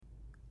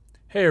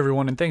Hey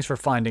everyone, and thanks for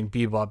finding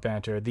Bebop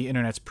Banter, the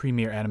internet's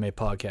premier anime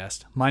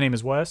podcast. My name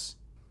is Wes,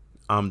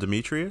 I'm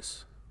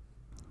Demetrius.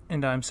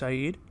 And I'm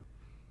Saeed.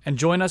 and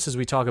join us as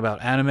we talk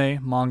about anime,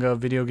 manga,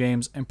 video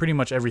games, and pretty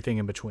much everything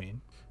in between.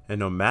 And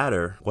no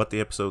matter what the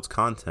episode's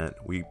content,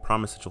 we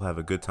promise that you'll have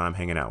a good time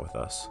hanging out with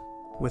us.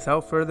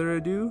 Without further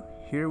ado,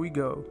 here we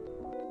go.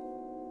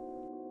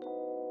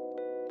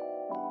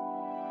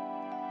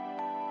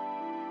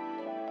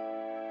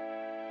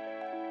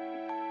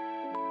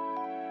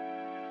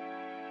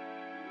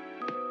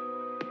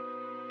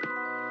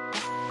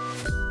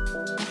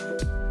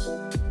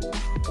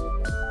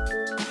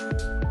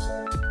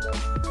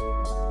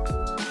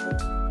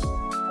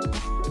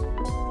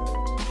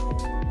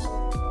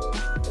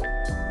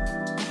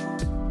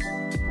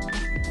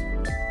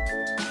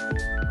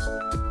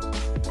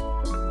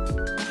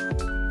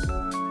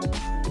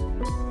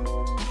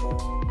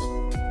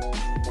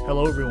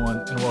 Hello everyone,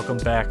 and welcome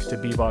back to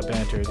Bebop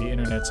Banter, the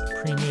internet's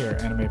premier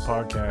anime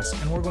podcast.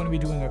 And we're going to be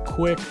doing a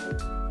quick,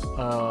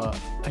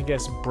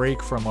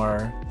 break from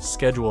our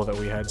schedule that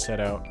we had set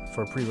out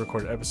for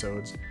pre-recorded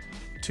episodes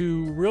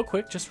to real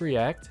quick just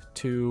react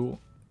to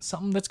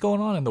something that's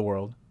going on in the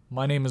world.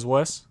 My name is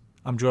Wes.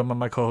 I'm joined by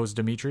my co-host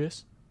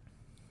Demetrius.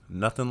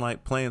 Nothing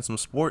like playing some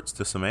sports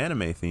to some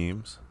anime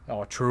themes.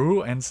 Oh,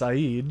 true, and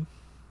Saeed.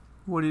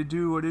 What it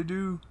do, what it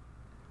do?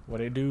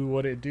 What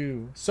it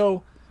do.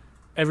 So,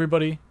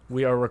 everybody,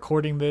 we are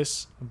recording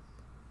this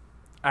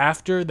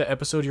after the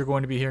episode you're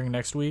going to be hearing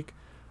next week,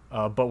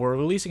 but we're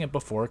releasing it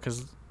before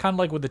because, kind of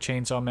like with the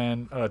Chainsaw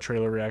Man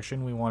trailer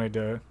reaction, we wanted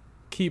to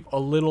keep a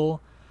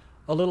little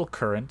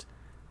current.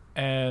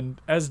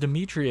 And as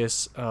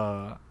Demetrius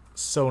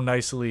so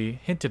nicely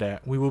hinted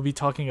at, we will be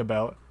talking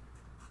about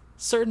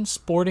certain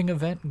sporting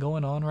event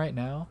going on right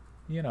now.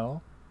 You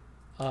know,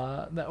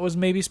 that was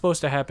maybe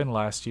supposed to happen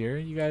last year.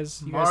 You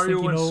guys Mario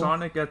think, you know, and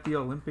Sonic at the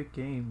Olympic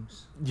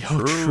Games.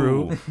 Yo,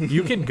 true.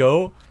 You can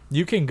go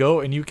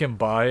and you can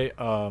buy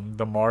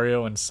the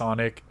Mario and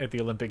Sonic at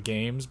the Olympic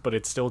Games, but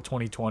it's still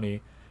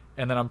 2020.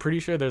 And then I'm pretty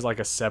sure there's like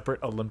a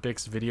separate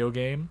Olympics video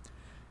game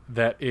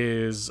that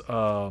is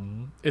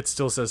it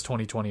still says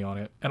 2020 on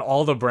it, and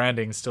all the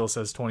branding still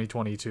says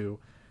 2022,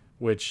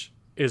 which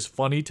is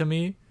funny to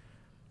me,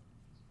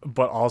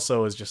 but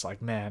also is just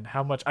like, man,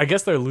 how much? I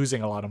guess they're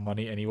losing a lot of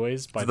money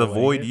anyways by The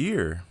delaying void it.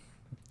 year.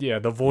 Yeah,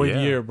 the void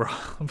Yeah. year, bro.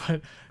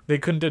 But they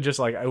couldn't have just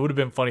like, it would have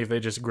been funny if they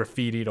just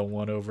graffitied a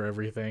one over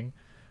everything.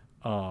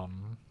 But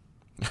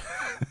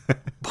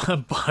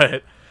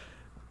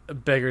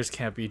beggars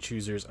can't be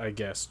choosers, I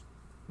guess.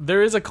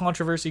 There is a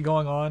controversy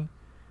going on.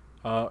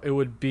 It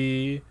would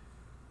be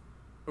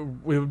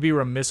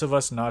remiss of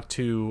us not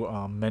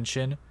to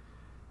mention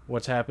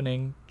what's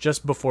happening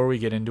just before we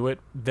get into it.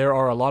 There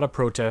are a lot of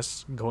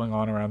protests going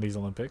on around these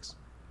Olympics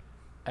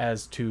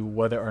as to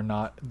whether or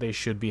not they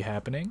should be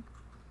happening,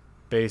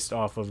 based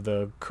off of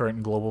the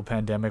current global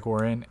pandemic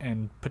we're in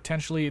and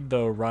potentially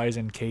the rise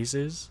in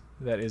cases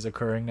that is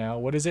occurring now.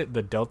 What is it?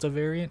 The Delta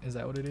variant? Is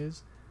that what it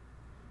is?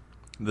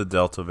 The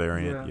Delta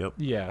variant, Yeah. yep.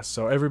 Yeah,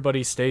 so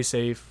everybody stay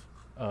safe.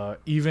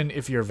 Even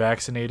if you're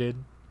vaccinated,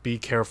 be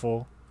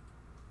careful.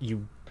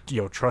 You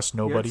trust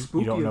nobody. it's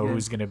You don't spooky know again.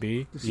 who's going to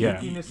be. The Yeah.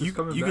 spookiness is You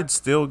coming could back.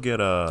 still get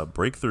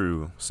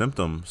breakthrough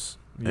symptoms.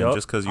 And Yup.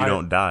 just because you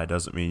don't die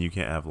doesn't mean you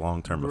can't have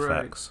long-term Right.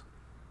 effects.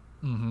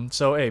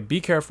 So, hey,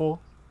 be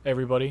careful,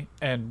 everybody.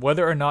 And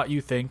whether or not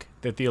you think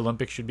that the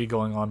Olympics should be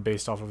going on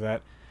based off of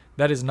that,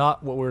 that is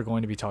not what we're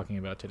going to be talking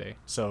about today.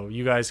 So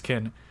you guys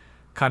can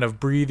kind of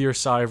breathe your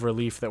sigh of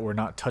relief that we're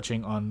not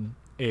touching on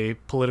a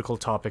political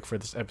topic for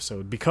this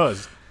episode,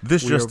 because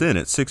This We just are- in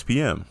at 6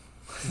 p.m.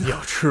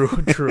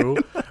 true.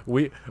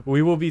 We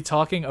will be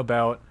talking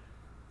about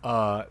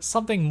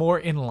something more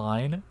in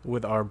line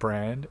with our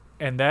brand,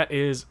 and that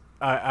is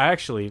I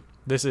actually,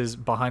 this is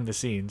behind the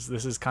scenes.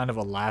 This is kind of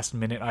a last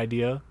minute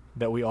idea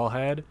that we all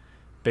had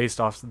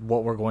based off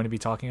what we're going to be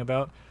talking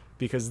about,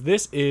 because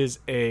this is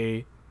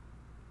I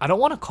don't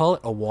want to call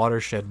it a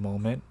watershed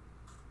moment,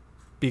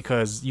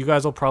 because you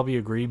guys will probably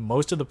agree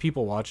most of the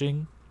people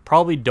watching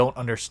probably don't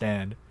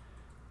understand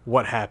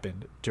what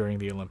happened during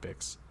the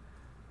Olympics.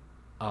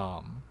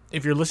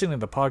 If you're listening to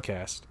the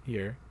podcast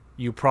here,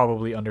 you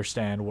probably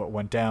understand what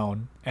went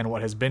down and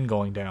what has been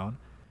going down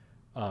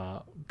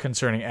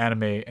concerning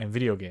anime and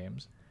video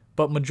games.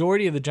 But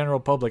majority of the general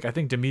public, I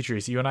think,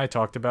 Demetrius, you and I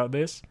talked about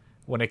this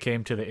when it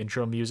came to the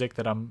intro music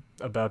that I'm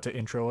about to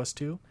intro us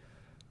to.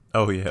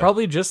 Oh, yeah.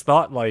 Probably just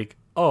thought like,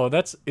 oh,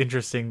 that's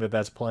interesting that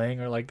that's playing,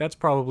 or like that's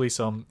probably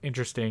some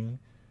interesting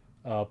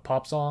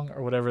pop song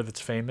or whatever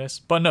that's famous.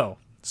 But no.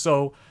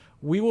 So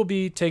we will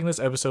be taking this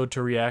episode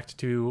to react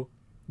to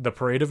the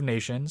Parade of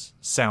Nations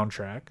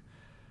soundtrack,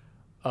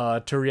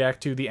 to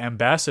react to the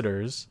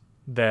ambassadors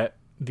that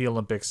the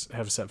Olympics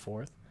have set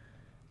forth,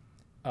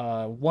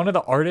 one of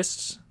the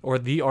artists or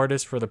the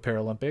artist for the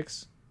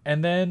Paralympics,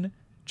 and then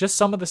just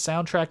some of the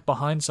soundtrack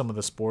behind some of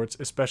the sports,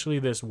 especially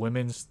this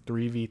women's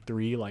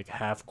 3v3 like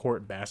half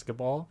court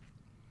basketball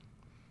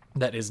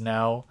that is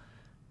now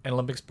an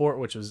Olympic sport,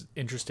 which is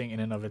interesting in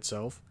and of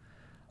itself.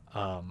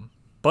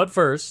 But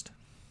first,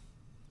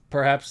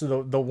 perhaps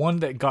the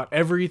one that got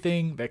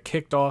everything that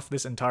kicked off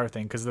this entire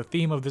thing, because the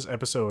theme of this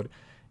episode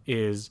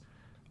is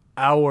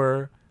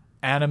our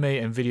anime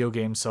and video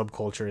game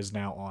subculture is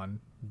now on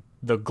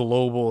the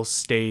global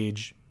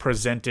stage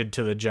presented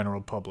to the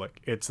general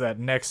public. It's that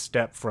next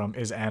step from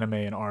is anime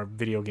and our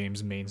video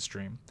games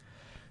mainstream.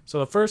 So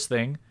the first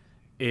thing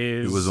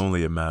is... It was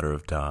only a matter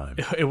of time.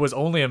 It was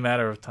only a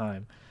matter of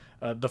time.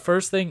 The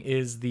first thing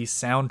is the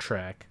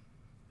soundtrack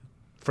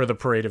for the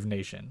Parade of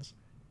Nations.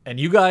 And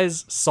you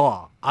guys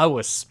saw, I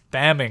was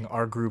spamming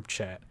our group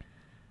chat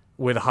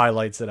with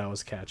highlights that I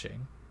was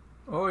catching.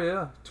 Oh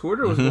yeah,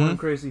 Twitter was going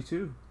crazy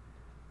too.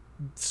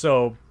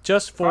 So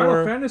just for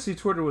Final Fantasy,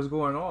 Twitter was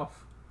going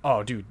off.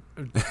 Oh, dude,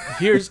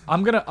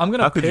 I'm gonna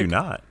How could you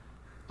not?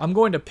 I'm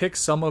going to pick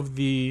some of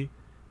the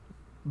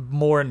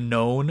more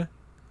known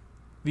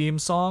theme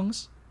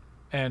songs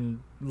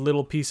and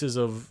little pieces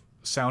of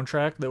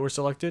soundtrack that were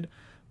selected.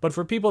 But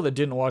for people that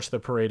didn't watch the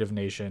Parade of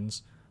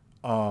Nations,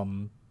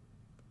 the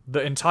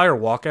entire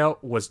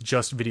walkout was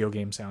just video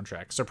game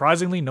soundtrack.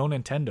 Surprisingly, no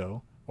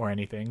Nintendo or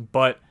anything,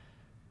 but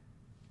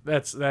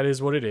that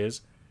is what it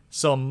is.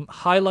 Some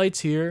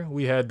highlights here: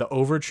 we had the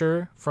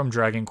overture from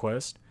Dragon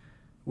Quest,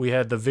 we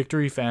had the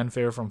victory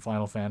fanfare from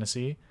Final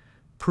Fantasy,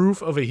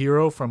 Proof of a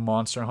Hero from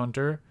Monster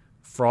Hunter,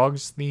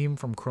 Frog's theme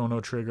from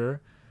Chrono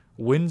Trigger,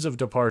 Winds of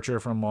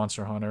Departure from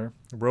Monster Hunter,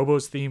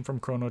 Robo's theme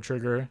from Chrono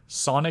Trigger.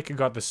 Sonic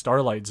got the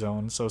Starlight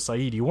Zone, so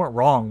Saeed, you weren't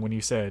wrong when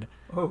you said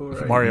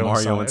right. Mario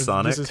and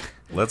Sonic.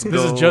 Let's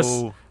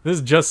go. This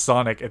is just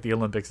Sonic at the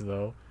Olympics,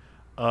 though.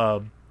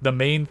 The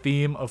main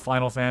theme of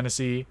Final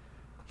Fantasy,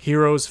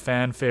 Heroes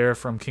Fanfare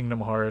from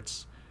Kingdom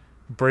Hearts,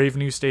 Brave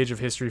New Stage of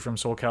History from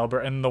Soul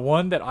Calibur, and the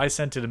one that I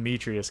sent to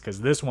Demetrius,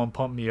 because this one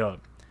pumped me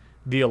up,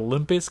 the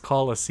Olympus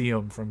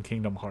Coliseum from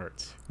Kingdom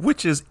Hearts.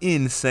 Which is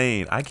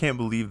insane. I can't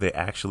believe they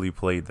actually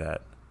played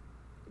that.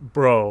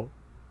 Bro,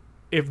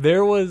 if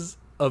there was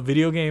a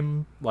video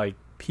game like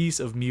piece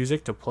of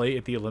music to play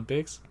at the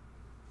Olympics,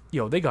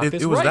 yo, they got this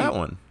right. It was that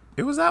one.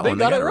 It was that one.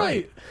 They got it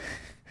right.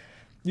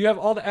 You have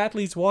all the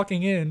athletes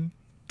walking in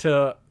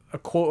to a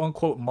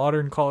quote-unquote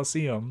modern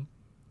Coliseum.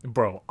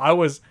 Bro,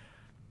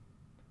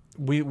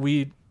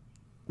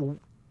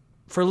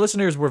 for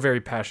listeners, we're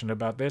very passionate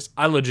about this.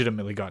 I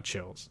legitimately got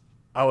chills.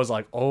 I was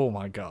like, oh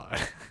my God.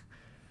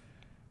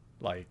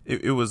 Like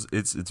it's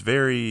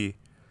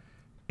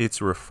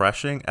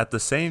refreshing. At the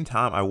same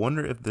time, I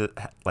wonder if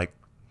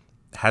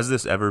has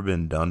this ever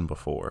been done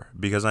before?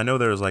 Because I know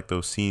there was like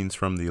those scenes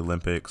from the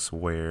Olympics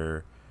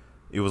where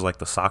it was like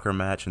the soccer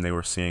match and they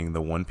were singing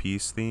the One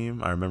Piece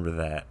theme. I remember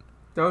that.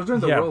 That was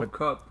during the World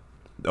Cup.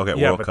 Okay,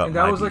 World Cup. And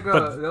that was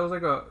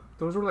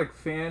those were like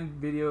fan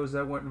videos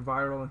that went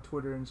viral on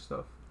Twitter and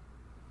stuff.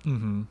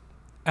 Mm-hmm.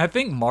 I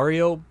think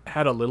Mario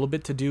had a little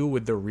bit to do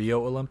with the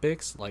Rio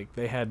Olympics. Like,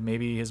 they had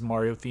maybe his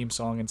Mario theme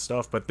song and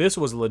stuff, but this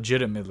was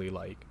legitimately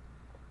like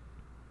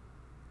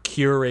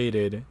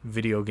curated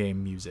video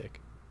game music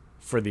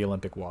for the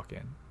Olympic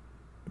walk-in,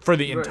 for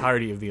the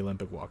entirety of the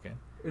Olympic walk-in.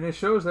 And it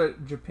shows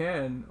that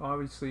Japan,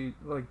 obviously,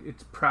 like,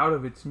 it's proud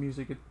of its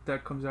music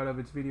that comes out of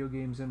its video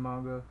games and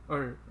manga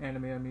or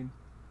anime. I mean,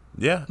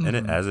 yeah,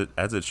 and as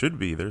it should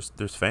be.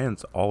 There's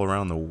fans all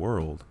around the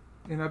world.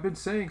 And I've been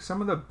saying some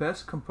of the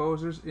best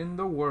composers in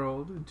the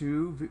world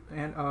do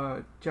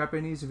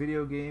Japanese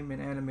video game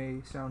and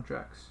anime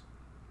soundtracks.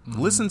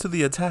 Listen to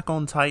the Attack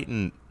on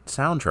Titan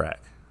soundtrack.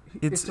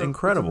 It's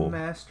incredible. It's a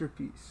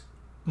masterpiece.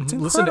 It's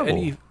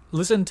incredible.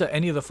 Listen to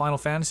any of the Final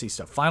Fantasy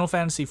stuff. Final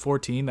Fantasy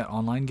 14, that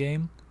online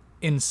game,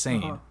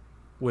 insane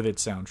with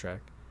its soundtrack.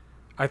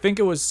 I think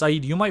it was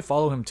Saeed. You might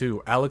follow him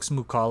too. Alex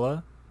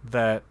Mukala,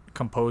 that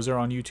composer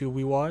on YouTube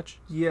we watch.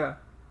 Yeah.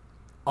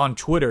 On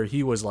Twitter,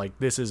 he was like,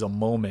 "This is a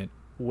moment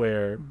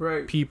where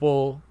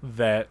people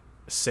that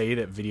say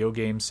that video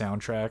game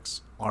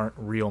soundtracks aren't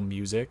real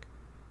music,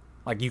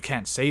 like, you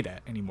can't say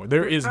that anymore.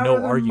 There is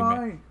no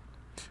argument."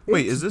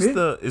 Wait, is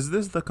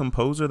this the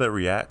composer that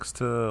reacts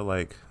to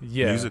like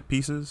music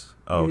pieces?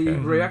 Oh, okay. He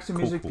reacts to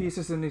music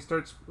pieces and he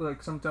starts,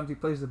 like, sometimes he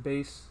plays the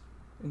bass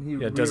and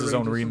he does his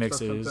own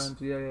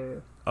remixes. Yeah.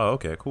 Oh,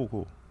 okay,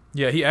 cool.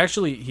 Yeah, he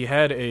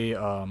had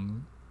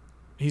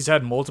he's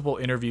had multiple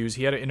interviews.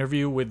 He had an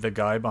interview with the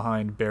guy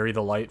behind Bury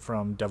the Light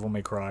from Devil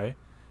May Cry.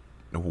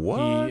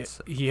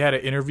 What? He had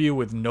an interview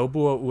with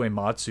Nobuo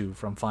Uematsu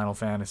from Final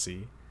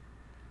Fantasy.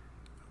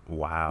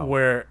 Wow.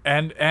 Where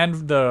and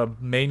the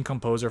main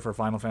composer for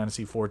Final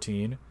Fantasy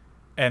 14,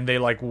 and they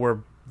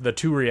were the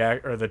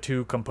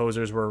two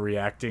composers were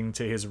reacting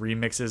to his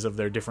remixes of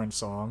their different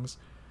songs.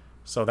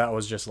 So that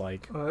was just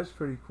like, oh, that's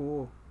pretty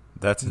cool.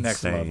 That's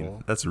next insane.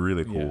 level. That's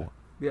really cool.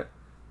 Yeah.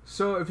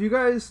 So if you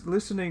guys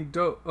listening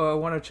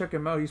want to check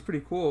him out, he's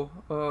pretty cool.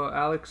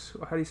 Alex,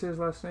 how do you say his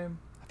last name?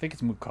 I think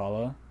it's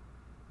Mukala.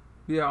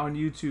 Yeah, on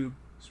YouTube.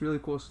 It's really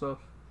cool stuff.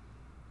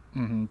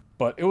 Mm-hmm.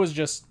 But it was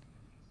just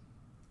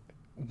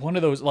one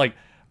of those, like,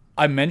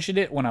 I mentioned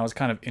it when I was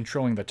kind of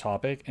introing the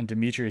topic, and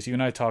Demetrius, you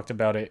and I talked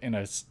about it in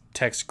a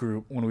text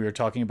group when we were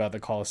talking about the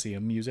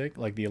Coliseum music,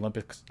 like the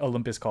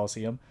Olympus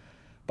Coliseum.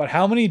 But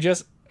how many,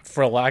 just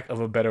for lack of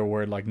a better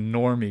word, like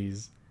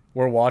normies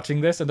were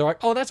watching this and they're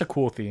like, "Oh, that's a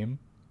cool theme."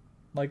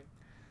 Like,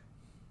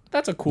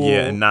 that's a cool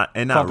and not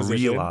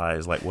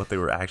realize like what they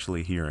were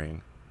actually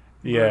hearing.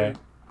 Yeah. Right.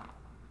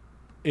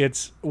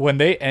 It's when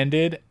they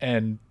ended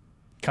and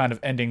kind of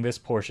ending this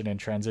portion and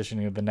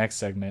transitioning to the next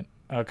segment,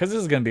 because this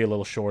is going to be a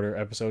little shorter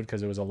episode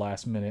because it was a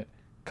last minute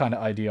kind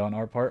of idea on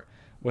our part.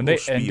 When they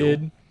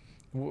ended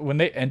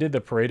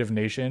the Parade of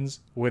Nations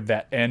with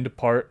that end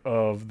part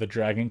of the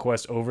Dragon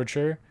Quest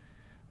Overture,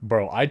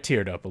 bro, I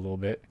teared up a little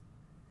bit.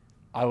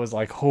 I was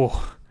like,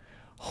 oh,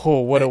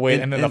 what a way.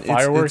 And then the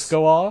fireworks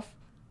go off.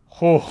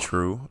 Oh.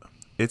 True.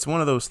 It's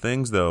one of those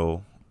things,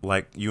 though,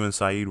 like you and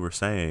Saeed were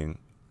saying,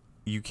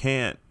 you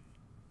can't,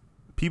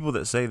 people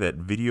that say that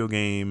video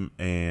game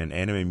and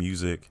anime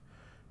music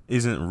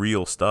isn't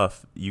real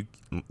stuff, you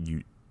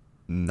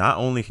not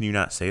only can you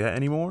not say that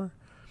anymore,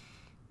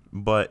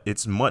 but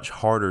it's much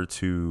harder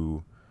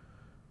to,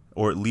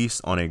 or at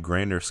least on a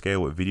grander scale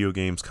with video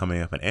games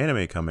coming up and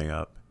anime coming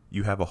up,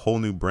 you have a whole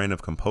new brand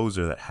of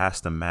composer that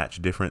has to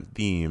match different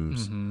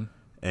themes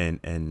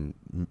and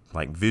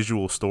like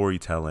visual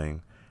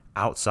storytelling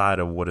outside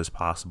of what is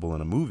possible in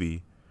a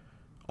movie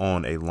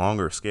on a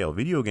longer scale.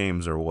 Video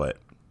games are what?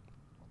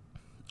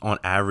 On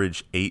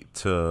average 8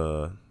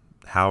 to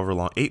however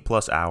long,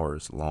 8+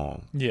 hours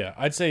long. Yeah,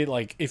 I'd say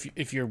like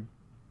if you're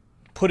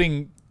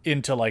putting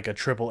into like a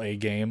AAA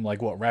game,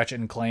 like what Ratchet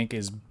and Clank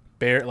is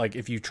bare, like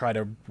if you try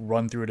to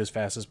run through it as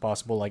fast as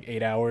possible, like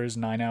 8 hours,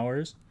 9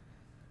 hours.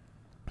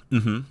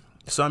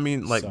 So I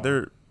mean, like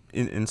they're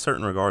in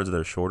certain regards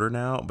they're shorter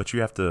now, but you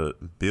have to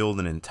build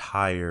an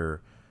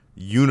entire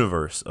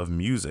universe of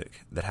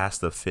music that has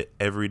to fit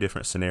every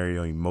different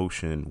scenario,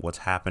 emotion, what's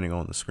happening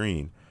on the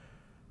screen.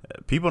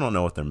 People don't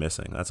know what they're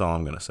missing. That's all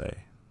I'm gonna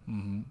say.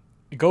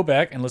 Go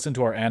back and listen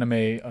to our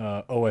anime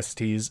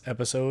OSTs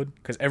episode,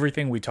 because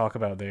everything we talk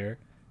about there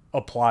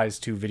applies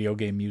to video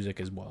game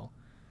music as well.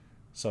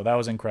 So that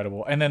was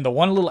incredible. And then the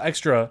one little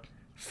extra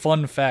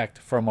fun fact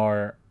from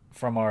our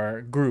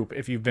group,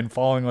 if you've been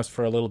following us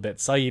for a little bit,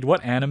 Saeed,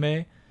 what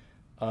anime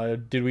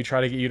did we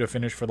try to get you to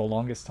finish for the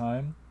longest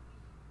time?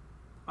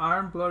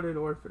 Iron-Blooded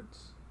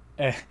Orphans.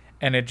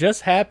 And it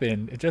just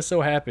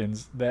so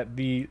happens that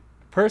the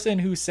person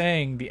who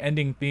sang the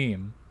ending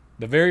theme,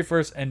 the very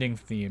first ending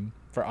theme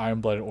for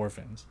Iron-Blooded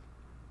Orphans,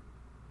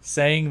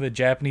 sang the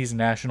Japanese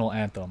national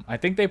anthem. I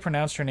think they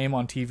pronounced her name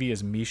on TV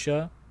as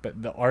Misha,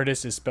 but the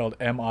artist is spelled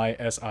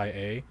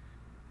Misia.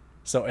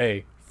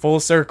 So, full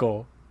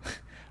circle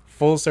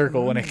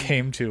when it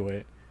came to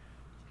it.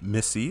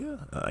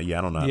 Missia? Yeah,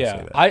 I don't know how to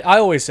say that. I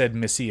always said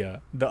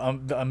Missia.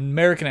 The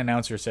American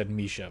announcer said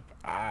Misha.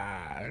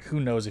 Who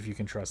knows if you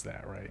can trust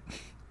that, right?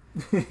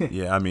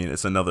 Yeah, I mean,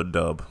 it's another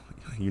dub.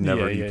 You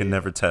can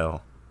never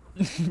tell.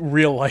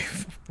 real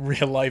life. And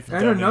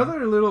dubbing.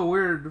 Another little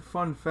weird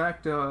fun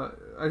fact, I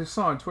just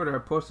saw on Twitter. I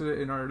posted it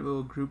in our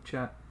little group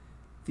chat.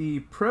 The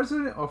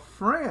president of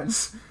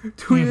France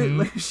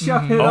tweeted,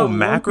 shouted out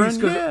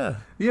Macron.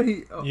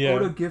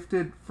 Oda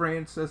gifted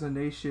France as a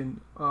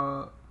nation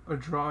a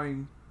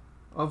drawing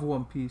of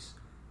One Piece,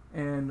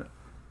 and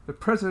the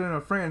president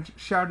of France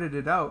shouted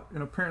it out,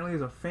 and apparently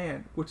is a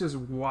fan, which is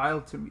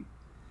wild to me.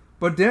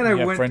 But then I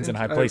went friends in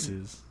high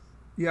places.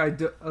 I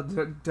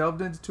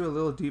delved into it a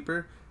little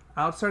deeper.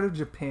 Outside of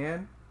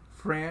Japan,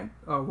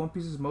 One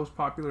Piece is most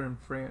popular in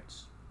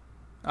France.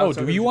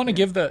 Do you want to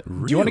give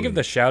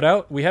the shout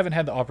out? We haven't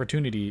had the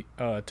opportunity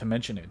to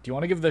mention it. Do you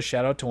want to give the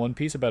shout out to One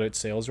Piece about its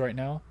sales right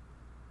now?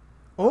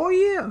 Oh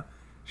yeah,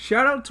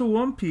 shout out to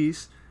One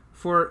Piece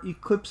for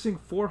eclipsing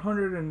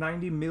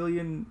 490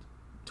 million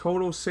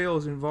total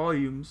sales in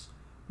volumes,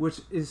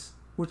 which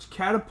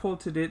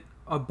catapulted it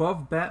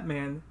above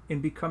Batman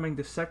in becoming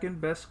the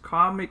second best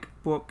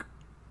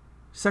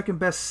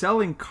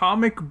selling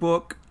comic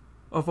book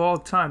of all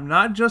time.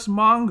 Not just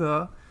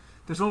manga.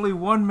 There's only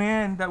one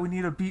man that we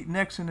need to beat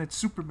next, and it's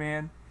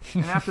Superman.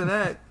 And after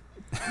that,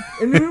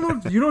 and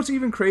you know what's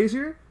even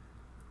crazier?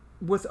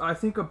 With I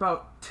think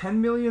about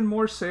 10 million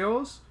more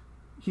sales,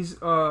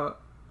 he's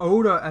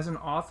Oda as an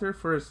author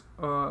for his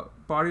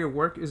body of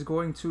work is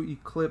going to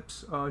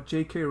eclipse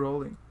J.K.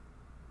 Rowling.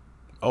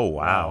 Oh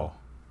wow!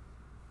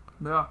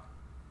 Yeah,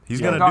 he's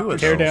gonna do it.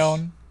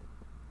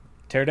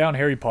 Tear down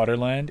Harry Potter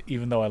land,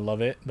 even though I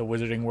love it, the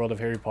Wizarding World of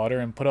Harry Potter,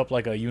 and put up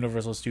like a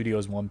Universal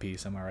Studios One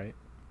Piece. Am I right?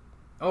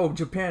 Oh,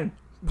 Japan.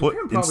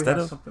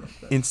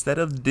 Instead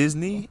of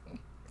Disney,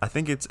 I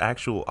think it's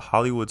actual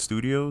Hollywood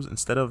Studios.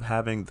 Instead of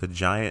having the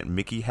giant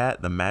Mickey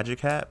hat, the magic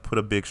hat, put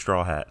a big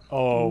straw hat.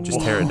 Oh,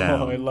 just tear it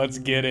down. Let's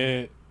get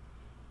it.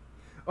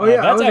 Oh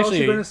yeah, I was also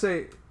going to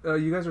say,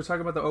 you guys were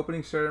talking about the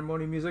opening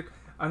ceremony music.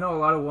 I know a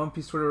lot of One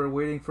Piece Twitter were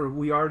waiting for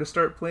We Are to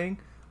start playing.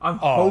 I'm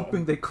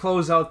hoping they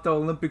close out the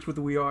Olympics with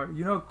We Are.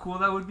 You know how cool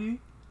that would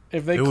be?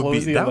 If they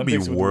close the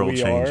Olympics with We Are. That would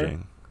be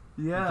world-changing.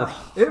 Yeah,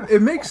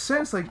 it makes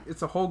sense. Like,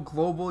 it's a whole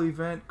global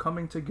event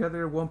coming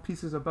together. One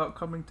Piece is about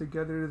coming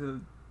together.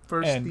 The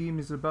first theme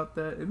is about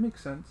that. It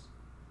makes sense.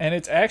 And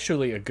it's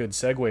actually a good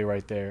segue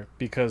right there,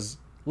 because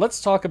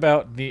let's talk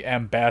about the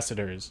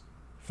ambassadors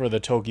for the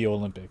Tokyo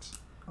Olympics.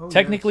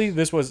 Technically,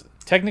 this was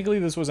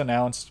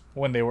announced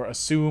when they were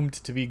assumed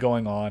to be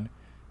going on,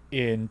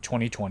 in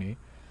 2020.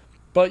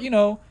 But,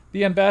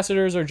 the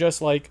ambassadors are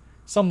just like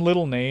some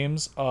little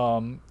names.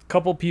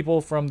 Couple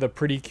people from the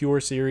Pretty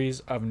Cure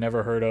series I've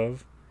never heard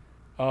of.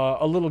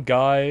 A little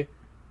guy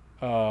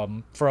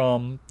from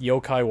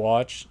Yokai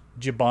Watch,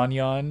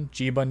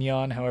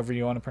 Jibanyan, however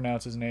you want to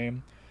pronounce his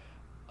name.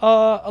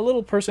 A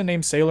little person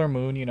named Sailor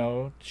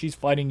Moon, she's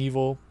fighting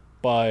evil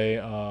by,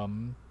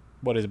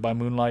 by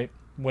moonlight,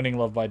 winning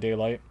love by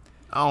daylight.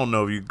 I don't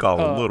know if you call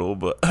it little,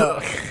 but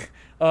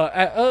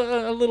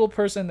a little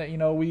person that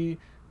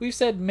we've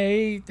said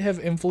may have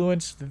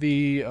influenced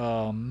the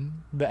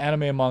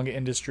anime and manga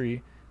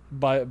industry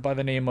by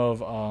the name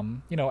of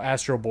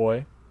Astro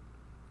Boy.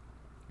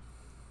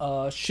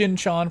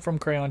 Shin-chan from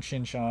Crayon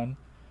Shin-chan.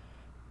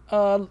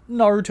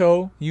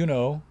 Naruto, you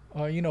know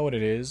what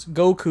it is.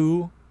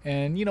 Goku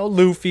and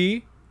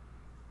Luffy.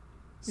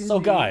 So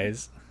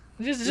guys,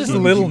 just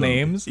little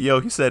names. Yo,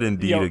 he said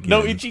indeed again.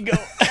 No Ichigo.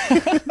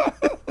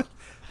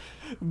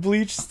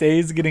 Bleach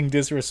stays getting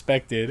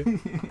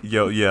disrespected.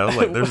 Yo, yeah,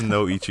 like there's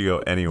no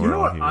Ichigo anywhere You know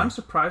on what here. I'm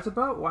surprised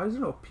about? Why is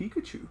there no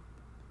Pikachu?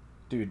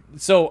 Dude,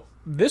 so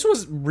this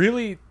was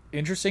really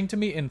interesting to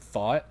me in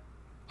thought.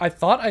 I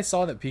thought I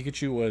saw that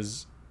Pikachu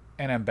was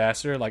an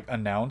ambassador, like,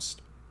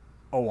 announced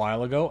a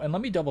while ago. And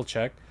let me double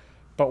check.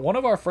 But one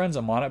of our friends,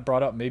 Amanat,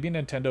 brought up maybe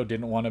Nintendo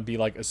didn't want to be,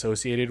 like,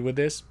 associated with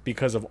this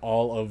because of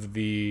all of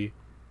the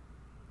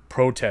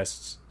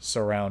protests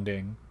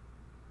surrounding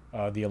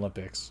the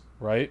Olympics,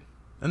 right?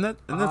 And that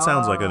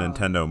sounds like a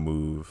Nintendo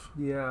move.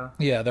 Yeah.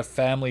 Yeah, the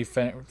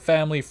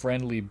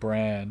family-friendly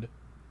brand.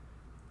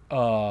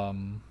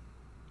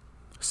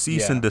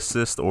 Cease and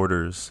desist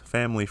orders,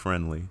 family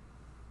friendly.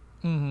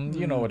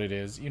 You know what it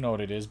is.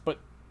 But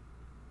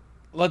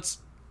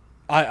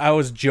I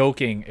was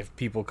joking, if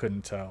people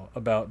couldn't tell,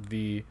 about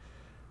the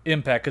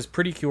impact, because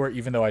Pretty Cure,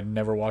 even though I'd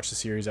never watched the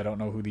series, I don't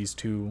know who these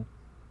two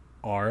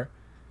are.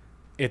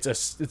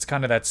 It's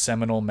kind of that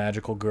seminal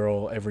magical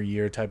girl every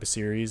year type of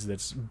series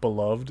that's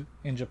beloved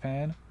in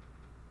Japan.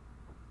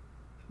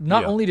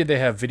 Not only did they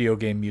have video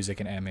game music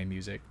and anime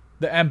music,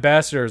 the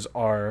ambassadors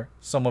are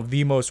some of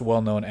the most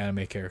well-known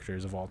anime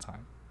characters of all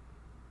time.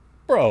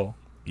 Bro,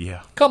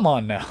 Yeah. come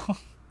on now.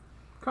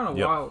 Kind of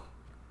Yep. wild.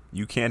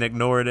 You can't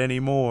ignore it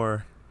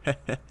anymore.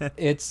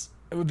 This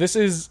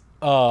is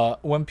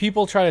when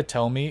people try to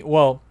tell me,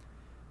 well,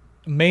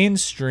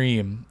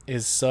 mainstream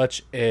is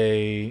such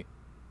a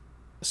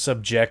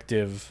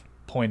subjective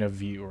point of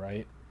view,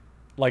 right?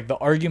 Like, the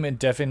argument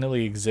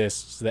definitely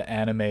exists that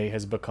anime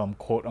has become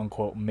quote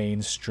unquote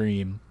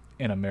mainstream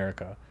in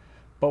America.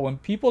 But when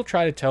people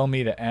try to tell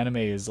me that anime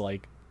is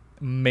like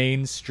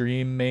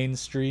mainstream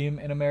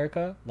in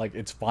America, like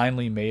it's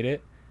finally made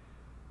it,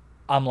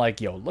 I'm like,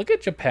 yo, look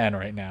at Japan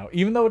right now.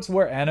 Even though it's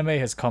where anime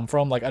has come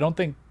from, like, I don't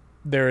think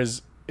there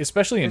is,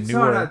 especially in It's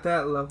newer. not at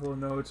that level,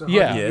 no. It's 100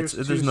 Yeah. Yeah, years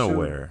too there's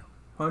nowhere.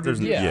 Soon. 100 There's-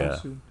 years yeah.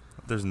 too soon.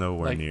 There's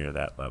nowhere Like- near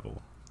that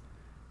level.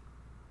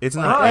 It's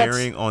Like, not that's-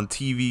 airing on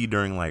TV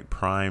during like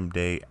prime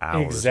day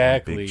hours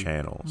Exactly. on big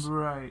channels.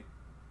 Right.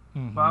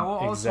 Mhm, But I will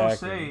also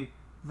exactly. say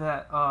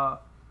that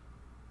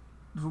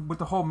with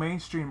the whole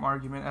mainstream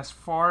argument, as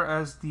far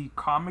as the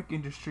comic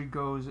industry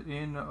goes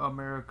in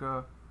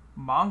America,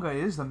 manga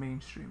is the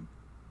mainstream.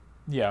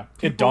 Yeah, it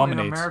People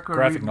dominates in America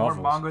graphic read more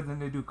novels. manga than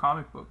they do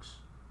comic books.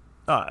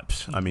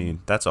 I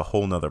mean, that's a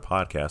whole nother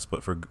podcast,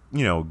 but for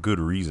good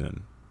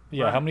reason.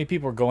 Yeah, Right. how many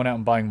people are going out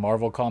and buying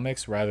Marvel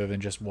comics rather than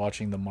just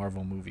watching the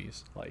Marvel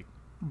movies? Like,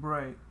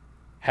 Right.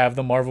 have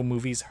the Marvel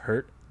movies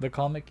hurt the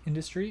comic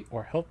industry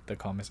or help the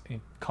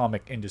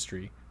comic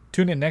industry?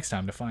 Tune in next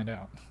time to find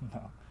out.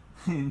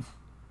 No.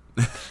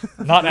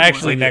 Not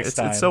actually Like, next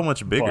time. It's so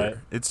much bigger.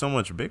 but- It's so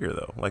much bigger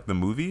though. Like the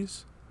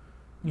movies,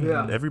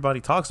 Yeah. everybody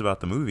talks about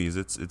the movies.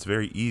 It's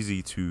very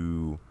easy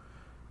to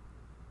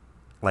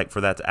like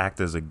for that to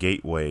act as a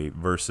gateway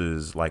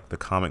versus like the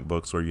comic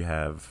books where you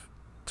have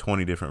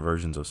 20 different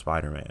versions of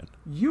Spider-Man.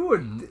 You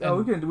would.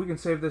 and- we can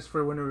save this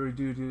for whenever we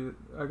do.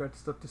 I got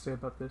stuff to say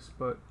about this,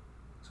 but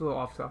it's a little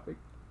off topic.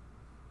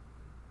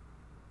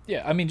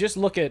 Yeah, I mean, just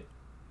look at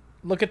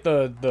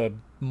the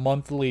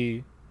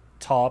monthly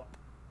top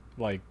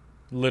like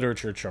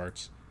literature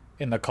charts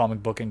in the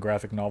comic book and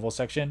graphic novel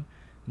section.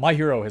 My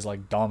Hero has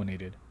like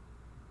dominated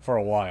for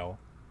a while.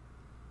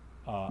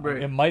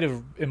 Right. It might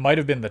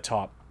have been the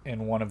top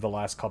in one of the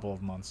last couple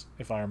of months,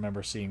 if I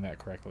remember seeing that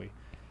correctly.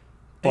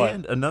 But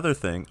And another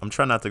thing, I'm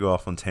trying not to go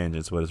off on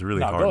tangents, but it's really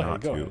No, hard go ahead,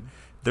 not go to. ahead.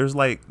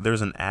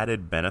 There's an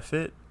added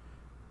benefit.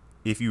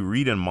 If you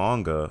read a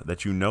manga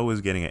that you know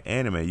is getting an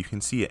anime, you can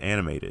see it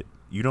animated.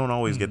 You don't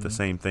always get the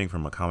same thing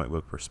from a comic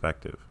book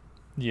perspective.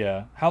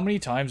 yeah, how many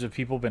times have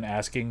people been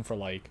asking for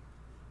like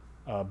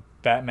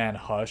Batman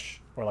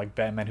Hush or like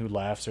Batman Who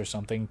Laughs or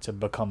something to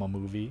become a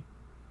movie?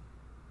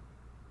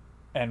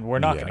 And we're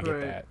not Yeah. going to get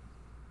Right. that.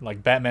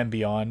 Like Batman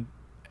Beyond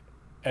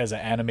as an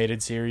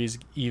animated series,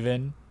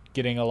 even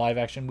getting a live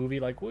action movie,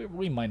 like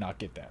we might not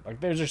get that. Like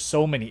there's just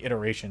so many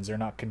iterations. They're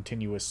not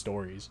continuous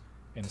stories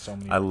in so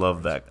many. I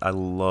love different that. I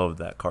love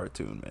that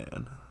cartoon,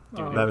 man. Dude,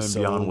 Oh, it Batman was so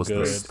Beyond was the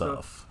good.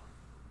 stuff.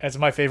 That's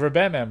my favorite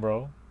Batman,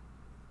 bro.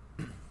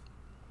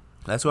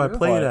 That's what I Yeah.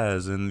 played But-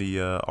 as in the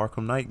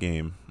Arkham Knight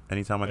game.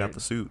 Anytime I got Right. the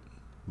suit.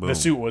 Boom. The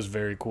suit was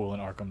very cool in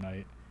Arkham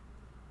Knight.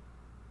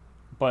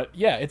 But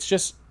yeah, it's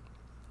just,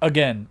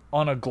 again,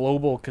 on a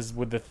global, because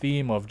with the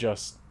theme of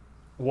just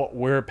what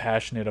we're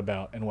passionate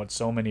about and what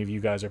so many of you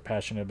guys are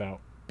passionate about,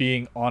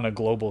 being on a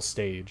global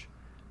stage,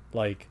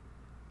 like,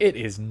 it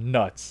is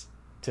nuts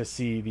to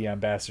see the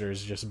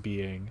ambassadors just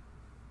being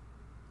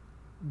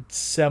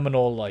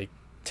seminal, like,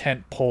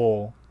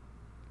 tentpole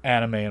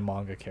anime and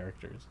manga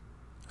characters.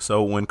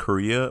 So when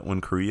Korea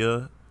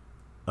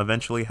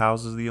eventually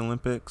houses the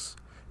Olympics,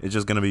 it's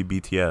just gonna be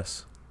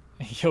BTS.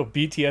 Yo,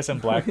 BTS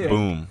and Blackpink. Yeah.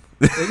 Boom.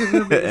 It's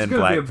gonna be, it's And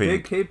gonna be a Blackpink.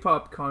 big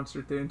K-pop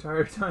concert the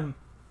entire time.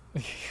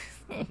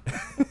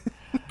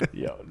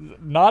 Yo,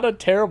 not a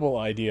terrible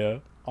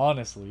idea,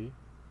 honestly.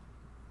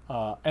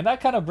 And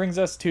that kind of brings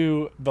us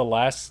to the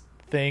last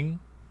thing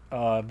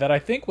that I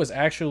think was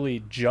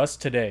actually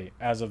just today,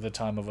 as of the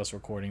time of us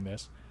recording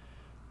this.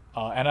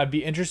 And I'd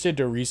be interested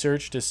to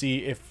research to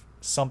see if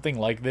something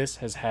like this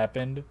has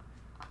happened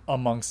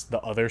amongst the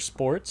other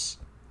sports.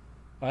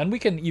 And we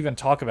can even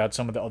talk about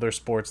some of the other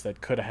sports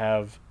that could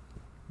have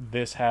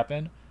this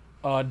happen.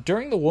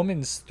 During the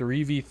women's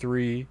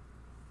 3v3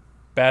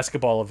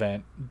 basketball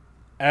event,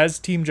 as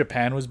Team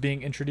Japan was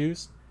being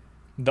introduced,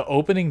 the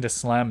opening to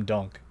Slam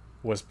Dunk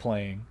was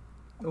playing.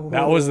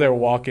 That was their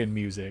walk-in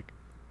music.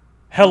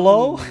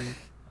 Hello? Ooh.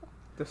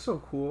 That's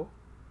so cool.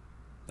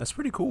 That's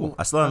pretty cool.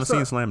 I still haven't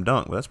seen Slam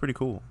Dunk, but that's pretty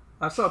cool.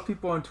 I saw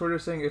people on Twitter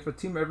saying if a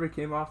team ever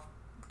came out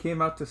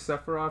to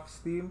Sephiroth's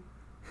theme,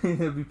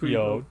 it'd be pretty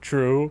Yo, cool.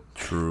 true.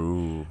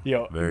 True.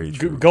 Yo, Very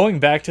true. Going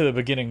back to the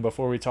beginning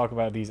before we talk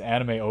about these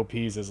anime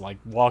OPs as like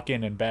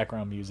walk-in and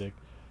background music,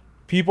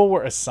 people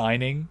were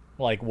assigning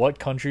like what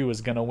country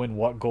was gonna win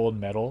what gold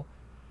medal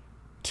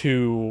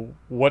to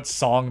what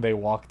song they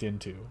walked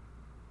into.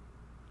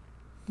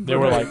 They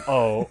were Right. like,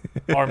 "Oh,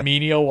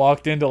 Armenia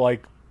walked into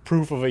like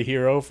Proof of a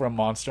Hero from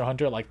Monster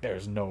Hunter. Like,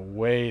 there's no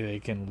way they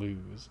can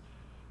lose."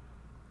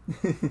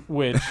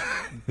 Which,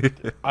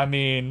 I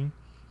mean,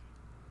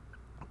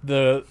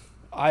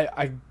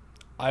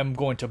 I'm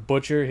going to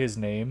butcher his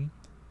name.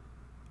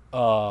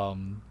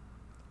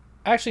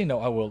 Actually, no,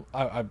 I will.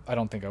 I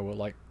don't think I will.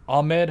 Like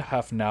Ahmed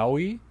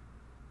Hafnaoui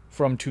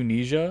from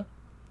Tunisia,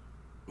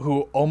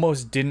 who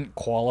almost didn't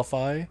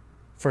qualify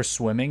for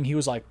swimming. He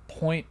was like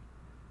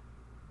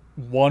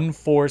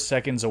 0.14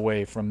 seconds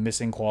away from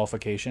missing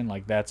qualification.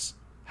 Like, that's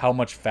how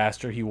much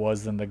faster he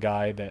was than the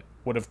guy that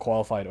would have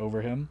qualified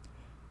over him.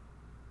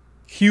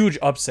 Huge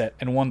upset,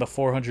 and won the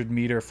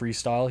 400-meter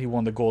freestyle. He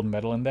won the gold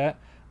medal in that.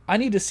 I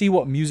need to see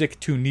what music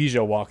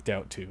Tunisia walked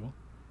out to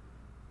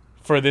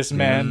for this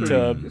man It's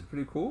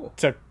pretty cool.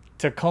 to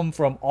come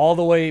from all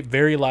the way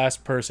very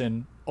last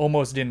person,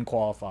 almost didn't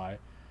qualify,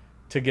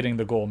 to getting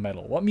the gold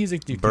medal. What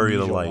music do Bury the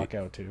Tunisia Light. walk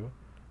out to?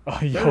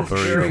 That Yo, is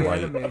Bury very the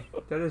Light. anime.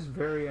 That is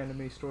very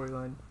anime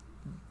storyline.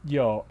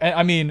 yo, and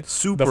I mean,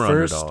 Super the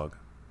first underdog.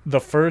 the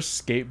first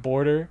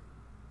skateboard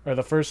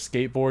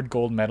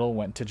gold medal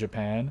went to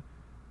Japan.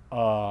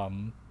 I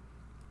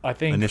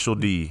think Initial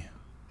D.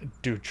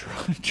 Dude,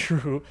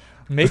 true.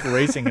 Make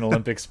racing an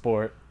Olympic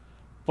sport.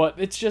 But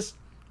it's just,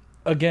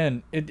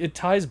 again, it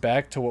ties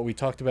back to what we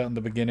talked about in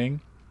the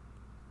beginning.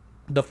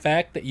 The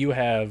fact that you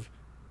have,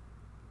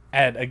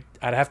 I'd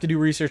have to do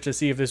research to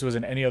see if this was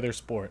in any other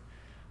sport,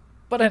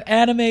 but an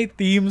anime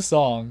theme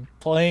song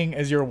playing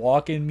as your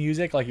walk-in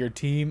music, like your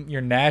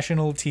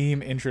national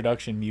team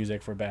introduction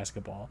music for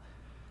basketball.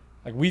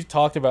 Like, we've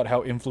talked about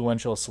how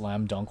influential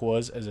Slam Dunk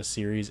was as a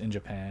series in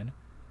Japan.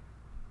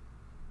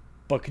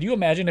 But could you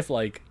imagine if,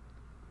 like,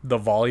 the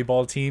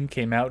volleyball team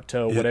came out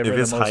to whatever if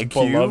the it's most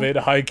Haikyuu? beloved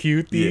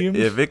Haikyuu theme?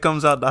 Yeah, if it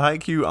comes out to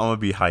Haikyuu, I'm gonna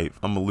be hype.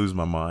 I'm gonna lose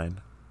my mind.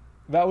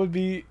 That'd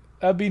be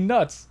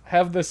nuts.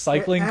 Have the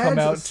cycling It come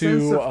out adds a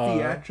sense to of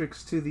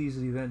theatrics to these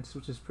events,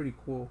 which is pretty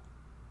cool.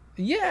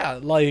 yeah,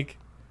 like,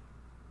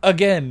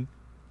 again,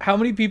 how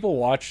many people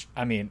watch?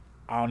 I mean,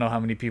 I don't know how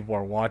many people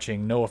are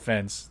watching, no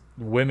offense,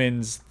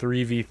 women's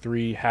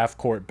 3v3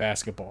 half-court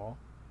basketball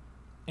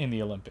in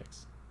the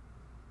Olympics.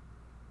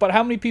 But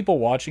how many people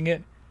watching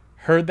it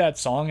heard that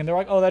song and they're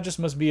like, "Oh, that just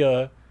must be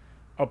a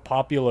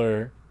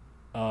popular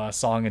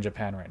song in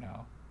Japan right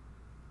now."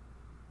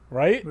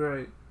 Right?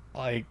 Right.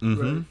 Like,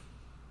 Mm-hmm. Right.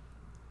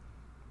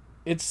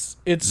 it's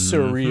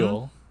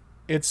surreal.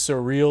 It's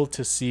surreal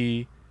to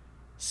see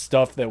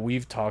stuff that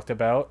we've talked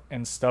about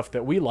and stuff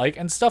that we like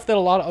and stuff that a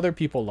lot of other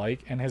people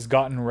like and has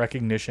gotten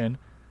recognition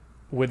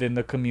within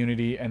the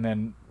community and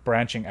then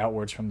branching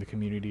outwards from the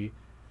community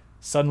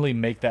suddenly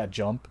make that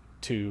jump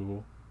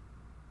to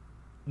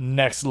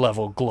next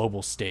level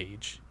global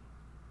stage,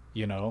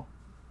 you know?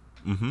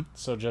 Mm-hmm.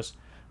 So just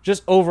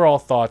overall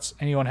thoughts.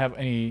 Anyone have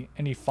any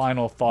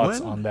final thoughts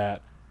When- on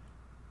that?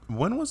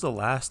 When was the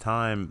last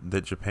time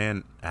that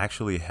Japan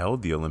actually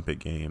held the Olympic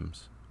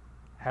Games?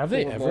 Have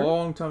they a ever?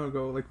 long time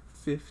ago, like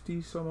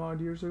 50 some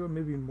odd years ago,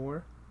 maybe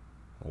more.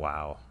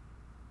 Wow.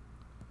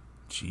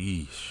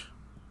 Jeez.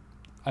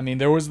 I mean,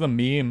 there was the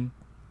meme.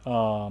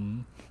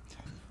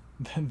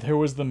 There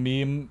was the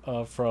meme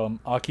from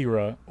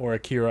Akira, or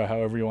Akira,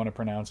 however you want to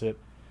pronounce it,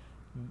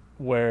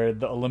 where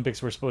the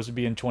Olympics were supposed to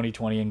be in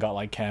 2020 and got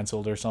like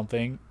canceled or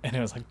something, and it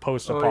was like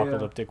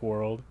post-apocalyptic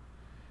world.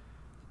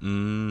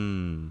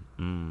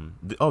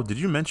 Oh, did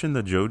you mention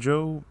the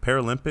JoJo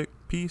Paralympic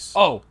piece?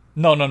 Oh,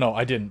 no,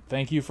 I didn't.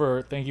 Thank you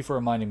for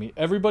reminding me.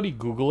 Everybody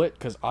Google it,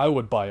 because I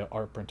would buy an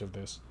art print of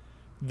this.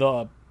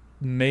 The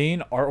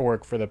main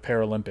artwork for the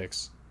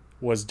Paralympics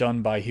was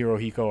done by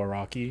Hirohiko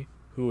Araki,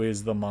 who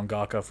is the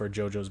mangaka for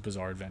JoJo's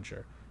Bizarre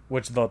Adventure,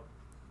 which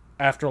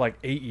after like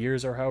 8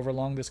 years or however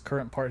long this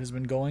current part has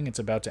been going, it's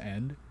about to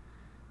end.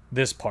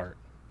 This part.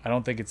 I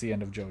don't think it's the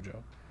end of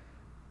JoJo.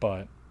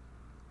 But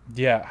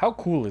yeah, how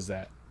cool is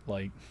that?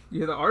 Like,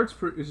 yeah, the art's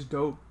is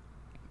dope.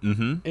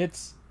 Mm-hmm.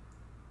 It's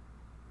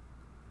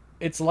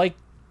like,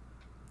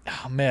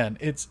 oh man,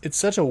 it's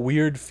such a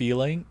weird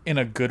feeling in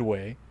a good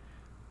way,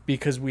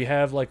 because we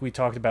have, like we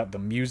talked about, the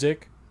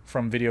music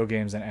from video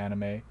games and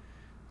anime.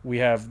 We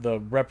have the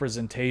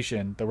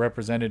representation, the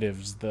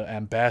representatives, the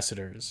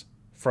ambassadors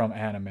from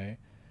anime,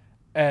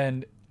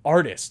 and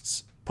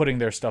artists putting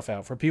their stuff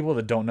out. For people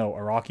that don't know,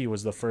 Araki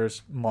was the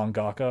first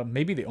mangaka,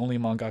 maybe the only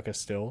mangaka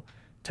still,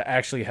 to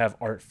actually have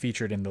art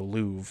featured in the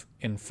Louvre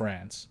in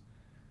France.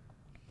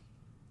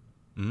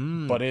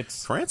 But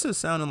it's France is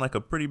sounding like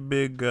a pretty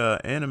big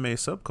anime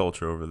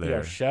subculture over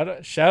there.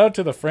 Yeah, shout out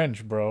to the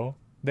French, bro.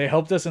 They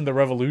helped us in the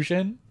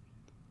revolution.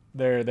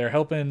 They're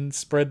helping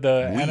spread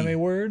the anime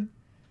word.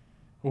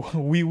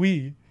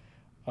 Oui.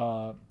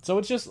 So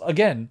it's just,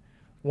 again,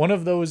 one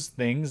of those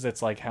things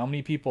that's like, how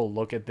many people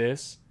look at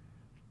this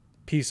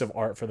piece of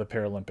art for the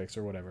Paralympics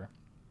or whatever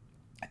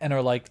and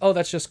are like, oh,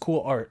 that's just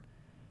cool art.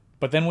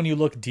 But then when you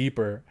look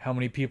deeper, how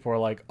many people are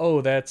like, oh,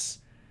 that's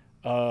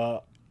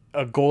a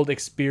gold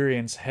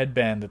experience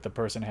headband that the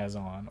person has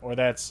on, or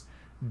that's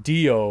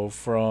Dio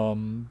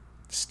from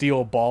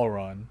Steel Ball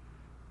Run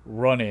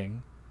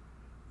running.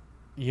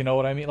 You know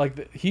what I mean?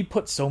 Like, he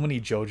put so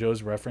many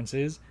JoJo's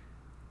references,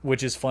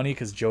 which is funny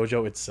because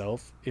JoJo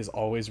itself is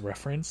always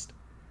referenced.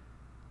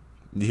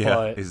 Yeah,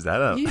 but is that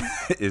a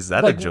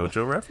like, a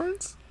JoJo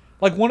reference?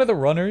 Like, one of the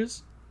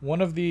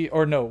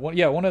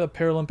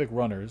Paralympic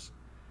runners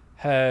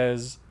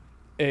has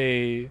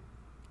a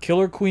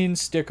Killer Queen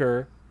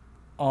sticker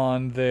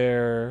on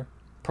their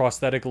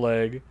prosthetic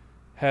leg,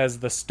 has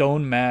the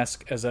stone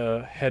mask as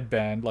a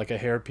headband, like a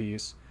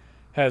hairpiece,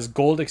 has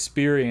gold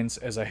experience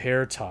as a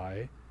hair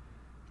tie.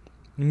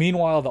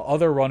 Meanwhile, the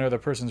other runner the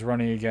person's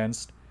running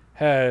against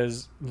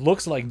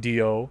looks like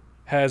Dio,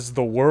 has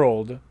the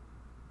world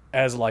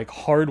as like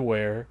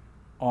hardware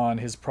on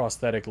his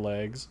prosthetic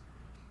legs.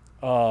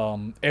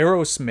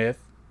 Aerosmith,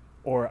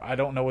 or I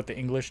don't know what the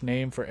English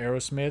name for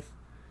Aerosmith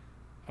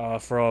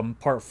from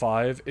part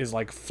 5 is,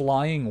 like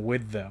flying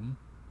with them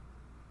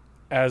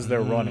as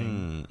they're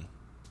running.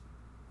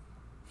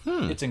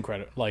 It's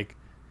incredible. Like,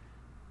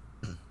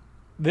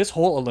 this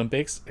whole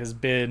Olympics has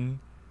been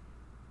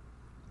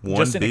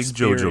one big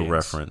JoJo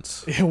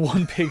reference.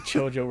 One big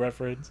JoJo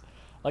reference.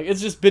 Like, it's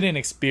just been an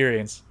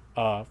experience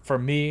for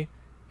me,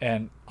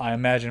 and I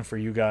imagine for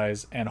you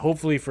guys, and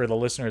hopefully for the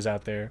listeners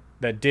out there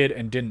that did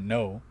and didn't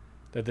know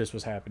that this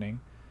was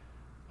happening.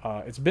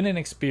 It's been an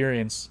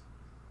experience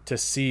to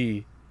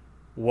see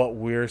what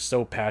we're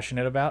so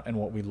passionate about and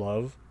what we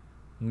love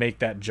make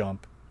that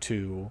jump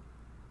to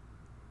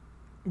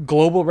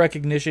global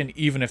recognition,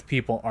 even if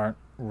people aren't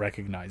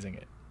recognizing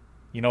it.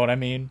 You know what I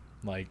mean?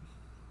 Like,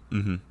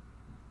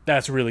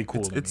 that's really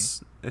cool to me.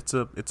 It's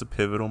a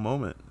pivotal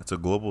moment. It's a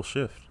global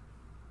shift.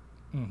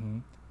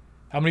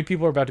 How many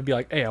people are about to be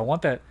like, hey, I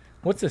want that.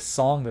 What's this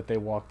song that they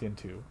walked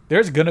into?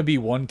 There's gonna be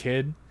one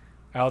kid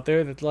out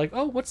there that's like,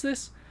 oh, what's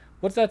this?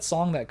 What's that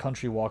song that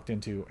country walked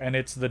into? And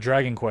it's the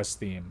Dragon Quest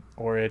theme,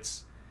 or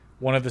it's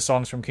one of the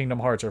songs from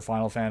Kingdom Hearts or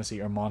Final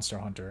Fantasy or Monster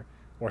Hunter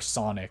or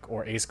Sonic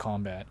or Ace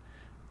Combat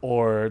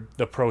or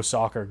the Pro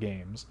Soccer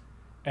games.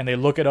 And they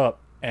look it up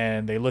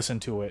and they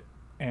listen to it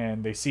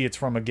and they see it's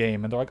from a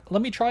game and they're like,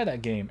 let me try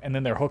that game. And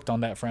then they're hooked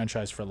on that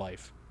franchise for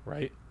life,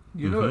 right?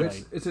 You know,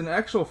 it's an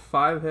actual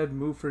 5-head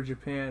move for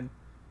Japan.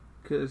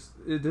 Because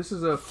this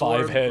is a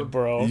 5-head,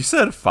 bro. You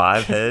said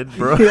 5-head,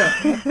 bro? Yeah.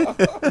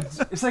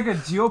 It's like a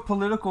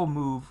geopolitical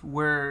move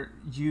where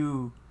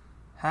you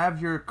have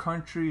your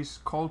country's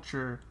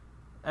culture,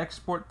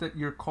 export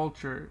your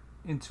culture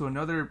into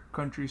another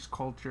country's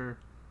culture,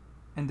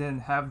 and then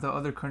have the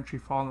other country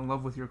fall in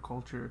love with your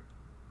culture.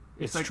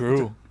 It's like,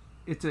 true.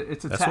 It's a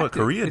That's tactic. what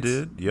Korea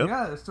did. Yep.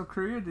 Yeah, that's what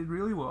Korea did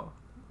really well.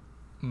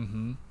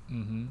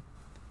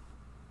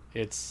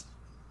 It's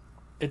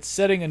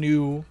setting a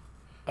new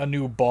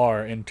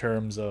bar in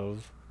terms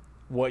of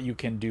what you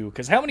can do.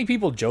 Because how many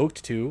people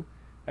joked too,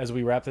 as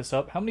we wrap this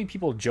up, how many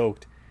people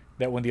joked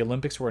that when the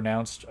Olympics were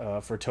announced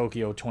for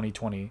Tokyo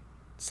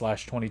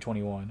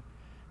 2020/2021,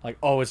 like,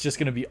 oh, it's just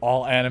going to be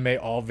all anime,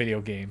 all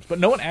video games. But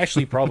no one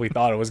actually probably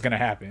thought it was going to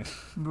happen.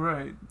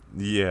 Right.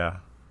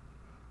 Yeah.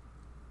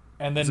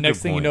 And then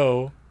next thing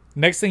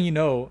you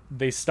know,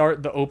 they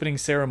start the opening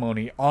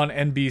ceremony on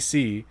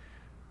NBC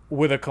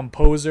with a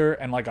composer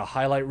and like a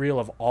highlight reel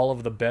of all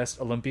of the best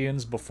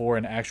Olympians before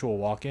an actual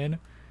walk-in,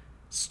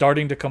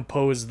 starting to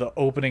compose the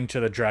opening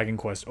to the Dragon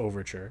Quest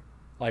overture.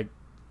 Like,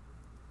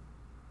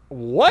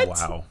 what?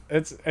 Wow.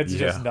 It's just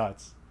Yeah.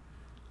 nuts.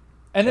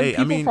 And then Hey, I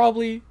people mean-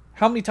 probably,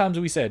 how many times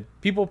have we said,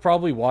 people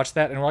probably watch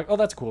that and were like, oh,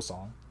 that's a cool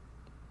song.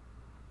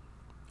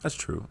 That's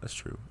true. That's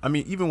true. I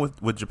mean, even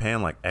with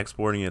Japan like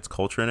exporting its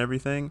culture and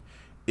everything,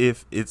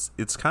 if it's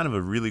kind of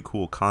a really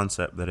cool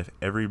concept that if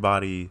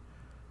everybody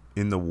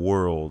in the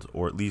world,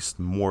 or at least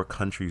more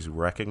countries,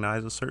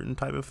 recognize a certain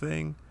type of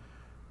thing,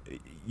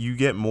 you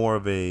get more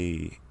of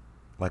a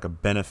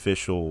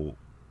beneficial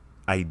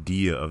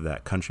idea of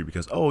that country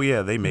because, oh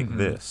yeah, they make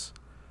this.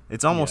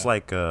 It's almost Yeah.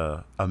 like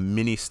a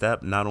mini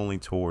step not only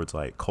towards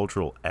like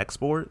cultural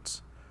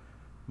exports,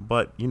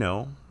 but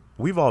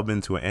we've all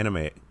been to an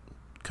anime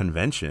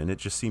convention. It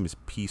just seems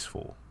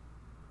peaceful.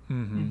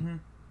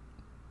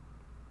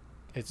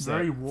 It's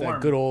Very that warm.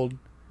 good old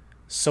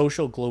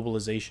social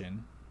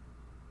globalization.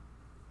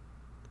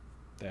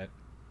 That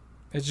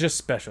it's just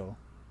special.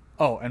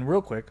 Oh, and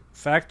real quick,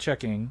 fact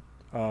checking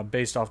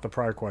based off the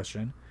prior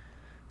question.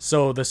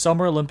 So the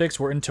Summer Olympics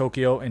were in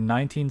Tokyo in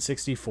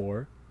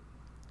 1964.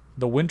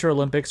 The Winter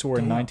Olympics were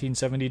in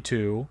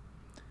 1972.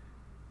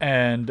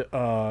 And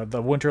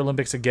the Winter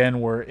Olympics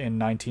again were in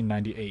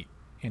 1998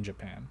 in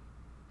Japan.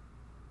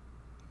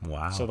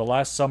 Wow. So the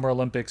last Summer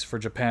Olympics for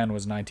Japan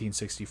was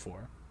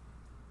 1964.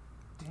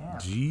 Damn.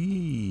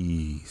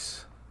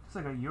 Jeez. It's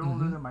like a year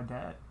older than my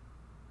dad.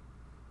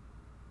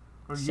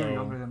 Or a year So-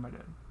 younger than my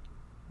dad.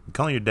 You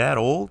calling your dad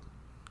old?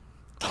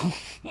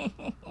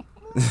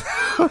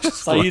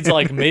 Saeed's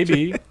like,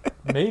 maybe.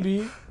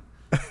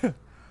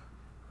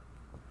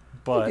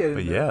 But Okay.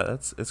 But yeah,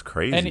 it's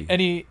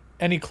crazy.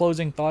 any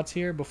closing thoughts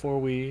here before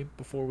we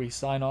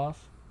sign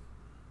off?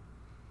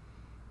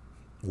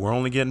 We're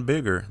only getting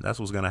bigger. That's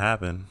what's gonna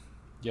happen.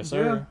 Yes,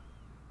 sir.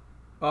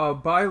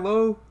 Buy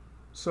low,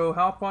 so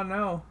hop on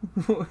now.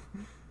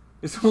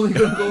 It's only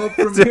gonna go up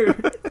from here.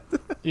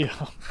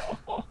 Yeah.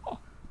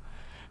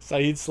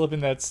 Saeed slipping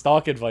that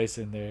stock advice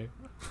in there.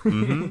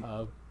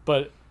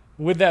 But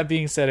with that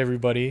being said,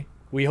 everybody,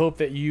 we hope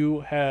that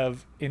you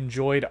have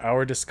enjoyed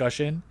our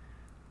discussion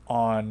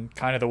on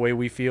kind of the way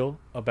we feel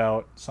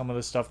about some of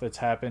the stuff that's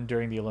happened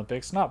during the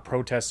Olympics. Not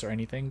protests or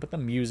anything, but the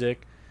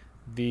music,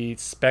 the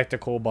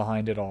spectacle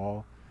behind it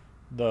all,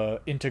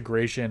 the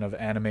integration of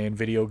anime and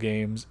video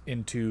games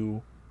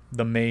into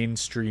the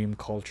mainstream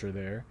culture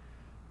there.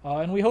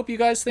 And we hope you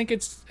guys think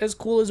it's as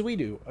cool as we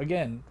do.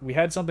 Again, we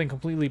had something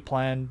completely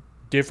planned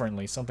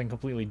differently,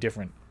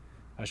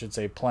 I should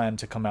say, planned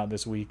to come out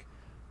this week.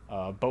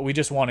 But we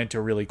just wanted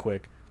to really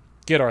quick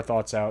get our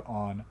thoughts out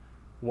on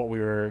what we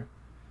were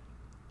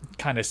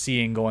kind of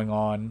seeing going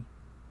on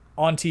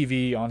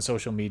TV, on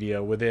social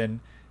media,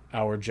 within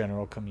our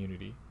general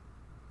community.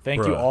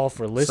 Thank you Bruh, all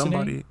for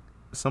listening.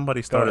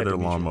 Somebody started ahead, their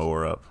Demetrius.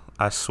 lawnmower up.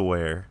 I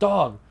swear.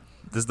 Dog,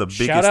 This is the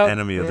Shout biggest out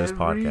enemy of this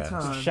every podcast.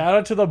 time. shout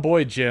out to the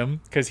boy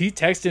Jim, because he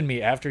texted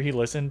me after he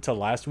listened to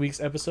last week's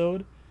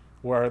episode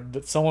where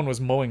someone was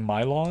mowing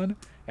my lawn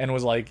and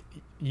was like,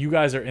 you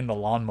guys are in the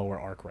lawnmower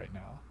arc right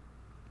now.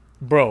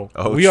 Bro,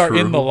 Oh, we are true.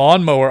 in the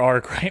lawnmower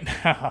arc right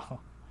now.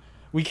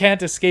 We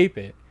can't escape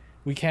it.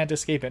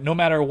 No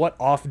matter what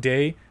off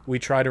day we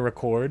try to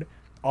record,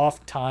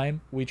 off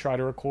time we try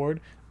to record,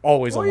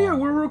 always Oh a yeah, lawnmower.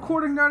 we're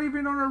recording not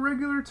even on our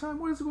regular time.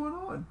 What is going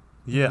on?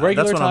 Yeah, Regular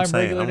that's what I'm time,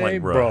 saying. regular I'm day,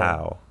 like, bro,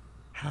 bro.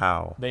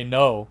 how? They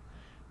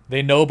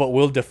know, but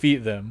we'll defeat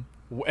them.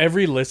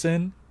 Every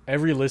listen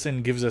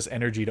gives us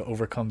energy to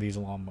overcome these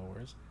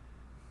lawnmowers.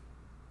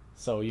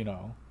 So,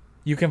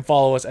 you can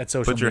follow us at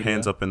social Put your media.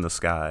 hands up in the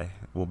sky.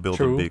 We'll build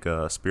True. a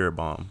big spirit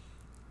bomb.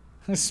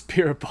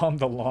 Spirit bomb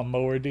the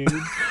lawnmower, dude.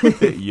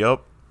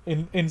 Yup.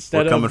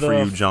 Instead We're coming of the for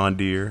you, John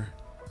Deere.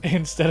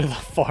 instead of the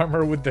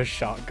farmer with the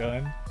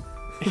shotgun,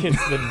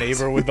 it's the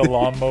neighbor with the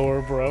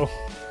lawnmower, bro.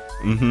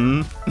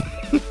 Mm-hmm.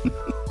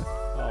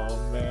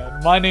 Oh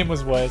man, my name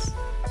was Wes.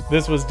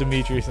 This was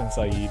Demetrius and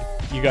Saeed.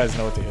 You guys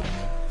know what to hit them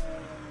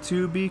with.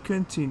 To be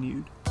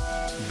continued.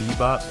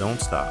 Bebop, don't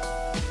stop.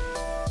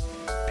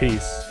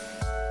 Peace.